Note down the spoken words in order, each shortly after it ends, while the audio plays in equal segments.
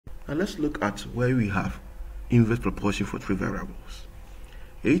Now let's look at where we have inverse proportion for 3 variables.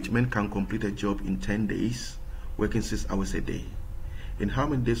 8 men can complete a job in 10 days, working 6 hours a day. In how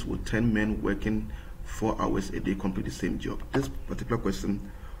many days will 10 men working 4 hours a day complete the same job? This particular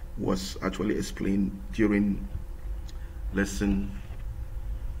question was actually explained during lesson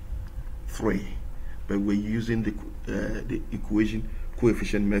 3, but we're using the equation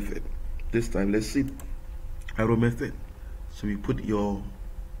coefficient method. This time let's see arrow method. So we put your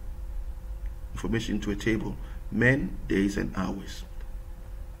information into a table: men, days, and hours.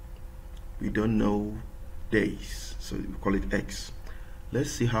 We don't know days, so we call it X.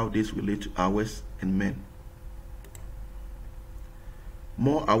 Let's see how this relate to hours and men.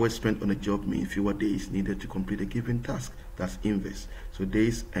 More hours spent on a job mean fewer days needed to complete a given task. That's inverse. So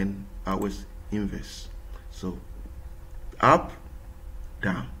days and hours inverse. So up,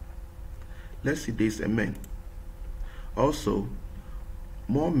 down. Let's see days and men. Also,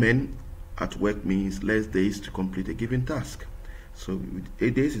 more men at work means less days to complete a given task. So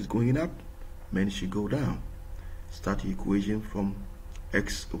 8 days is going up, men should go down. Start the equation from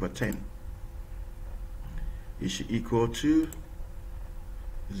x over 10. It should equal to,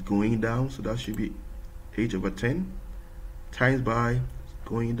 is going down, so that should be 8 over 10 times by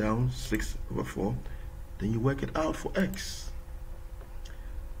going down 6 over 4. Then you work it out for x.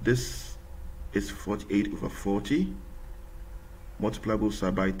 This is 48 over 40. Multiply both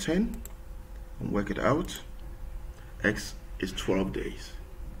sides by 10 and work it out. X is 12 days.